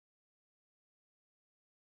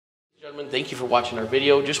Gentlemen, thank you for watching our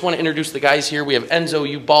video. Just want to introduce the guys here. We have Enzo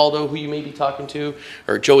Ubaldo, who you may be talking to,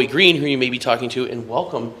 or Joey Green, who you may be talking to, and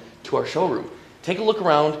welcome to our showroom. Take a look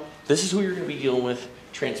around. This is who you're going to be dealing with.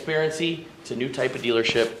 Transparency. It's a new type of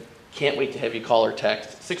dealership. Can't wait to have you call or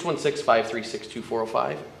text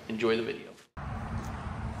 616-536-2405. Enjoy the video.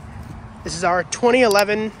 This is our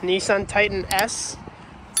 2011 Nissan Titan S.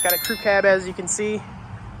 It's got a crew cab, as you can see.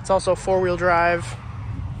 It's also four-wheel drive.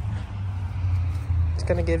 It's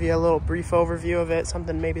going to give you a little brief overview of it,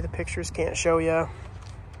 something maybe the pictures can't show you.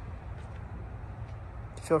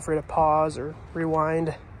 Feel free to pause or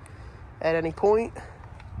rewind at any point.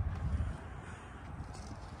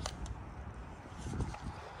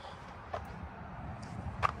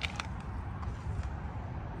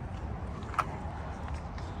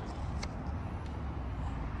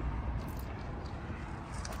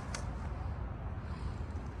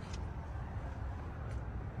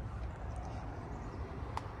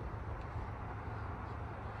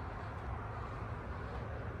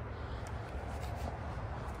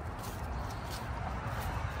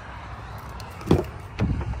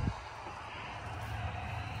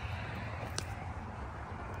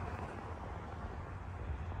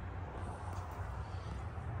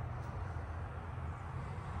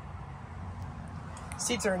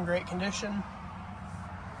 Seats are in great condition.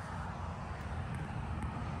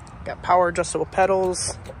 Got power adjustable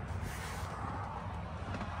pedals.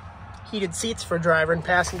 Heated seats for driver and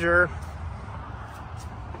passenger.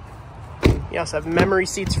 You also have memory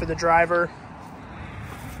seats for the driver.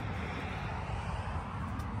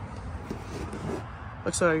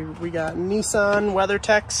 Looks like we got Nissan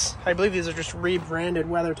WeatherTechs. I believe these are just rebranded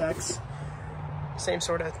WeatherTechs. Same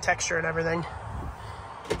sort of texture and everything.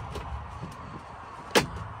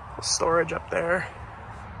 Storage up there.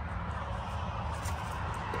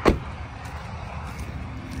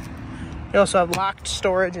 We also have locked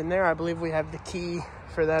storage in there. I believe we have the key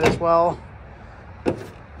for that as well.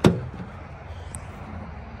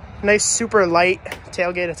 Nice super light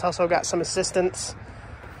tailgate. It's also got some assistance.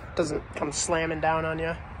 Doesn't come slamming down on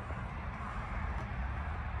you.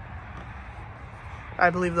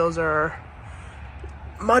 I believe those are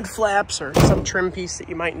mud flaps or some trim piece that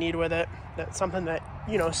you might need with it. That's something that,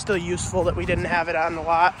 you know, is still useful that we didn't have it on the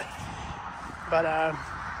lot. But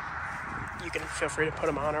you can feel free to put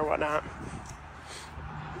them on or whatnot.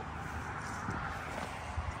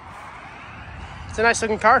 It's a nice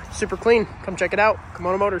looking car, super clean. Come check it out.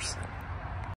 Kimono Motors.